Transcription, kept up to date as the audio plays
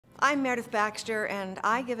I'm Meredith Baxter, and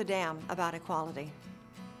I give a damn about equality.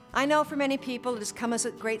 I know for many people it has come as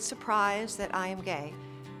a great surprise that I am gay,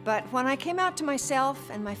 but when I came out to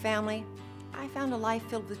myself and my family, I found a life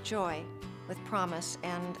filled with joy, with promise,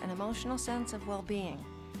 and an emotional sense of well-being.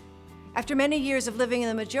 After many years of living in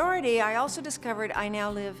the majority, I also discovered I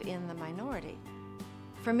now live in the minority.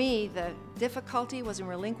 For me, the difficulty was in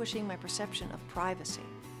relinquishing my perception of privacy.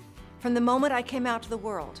 From the moment I came out to the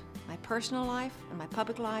world, my personal life and my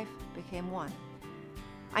public life became one.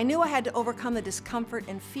 I knew I had to overcome the discomfort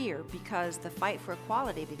and fear because the fight for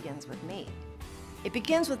equality begins with me. It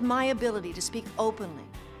begins with my ability to speak openly,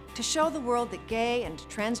 to show the world that gay and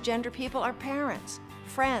transgender people are parents,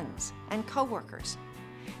 friends, and co-workers.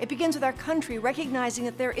 It begins with our country recognizing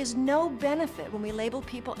that there is no benefit when we label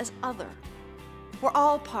people as other. We're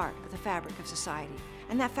all part of the fabric of society,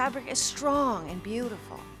 and that fabric is strong and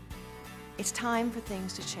beautiful. It's time for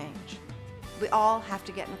things to change. We all have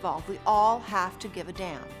to get involved. We all have to give a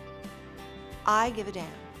damn. I give a damn.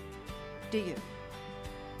 Do you?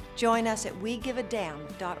 Join us at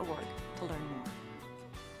wegiveadamn.org to learn more.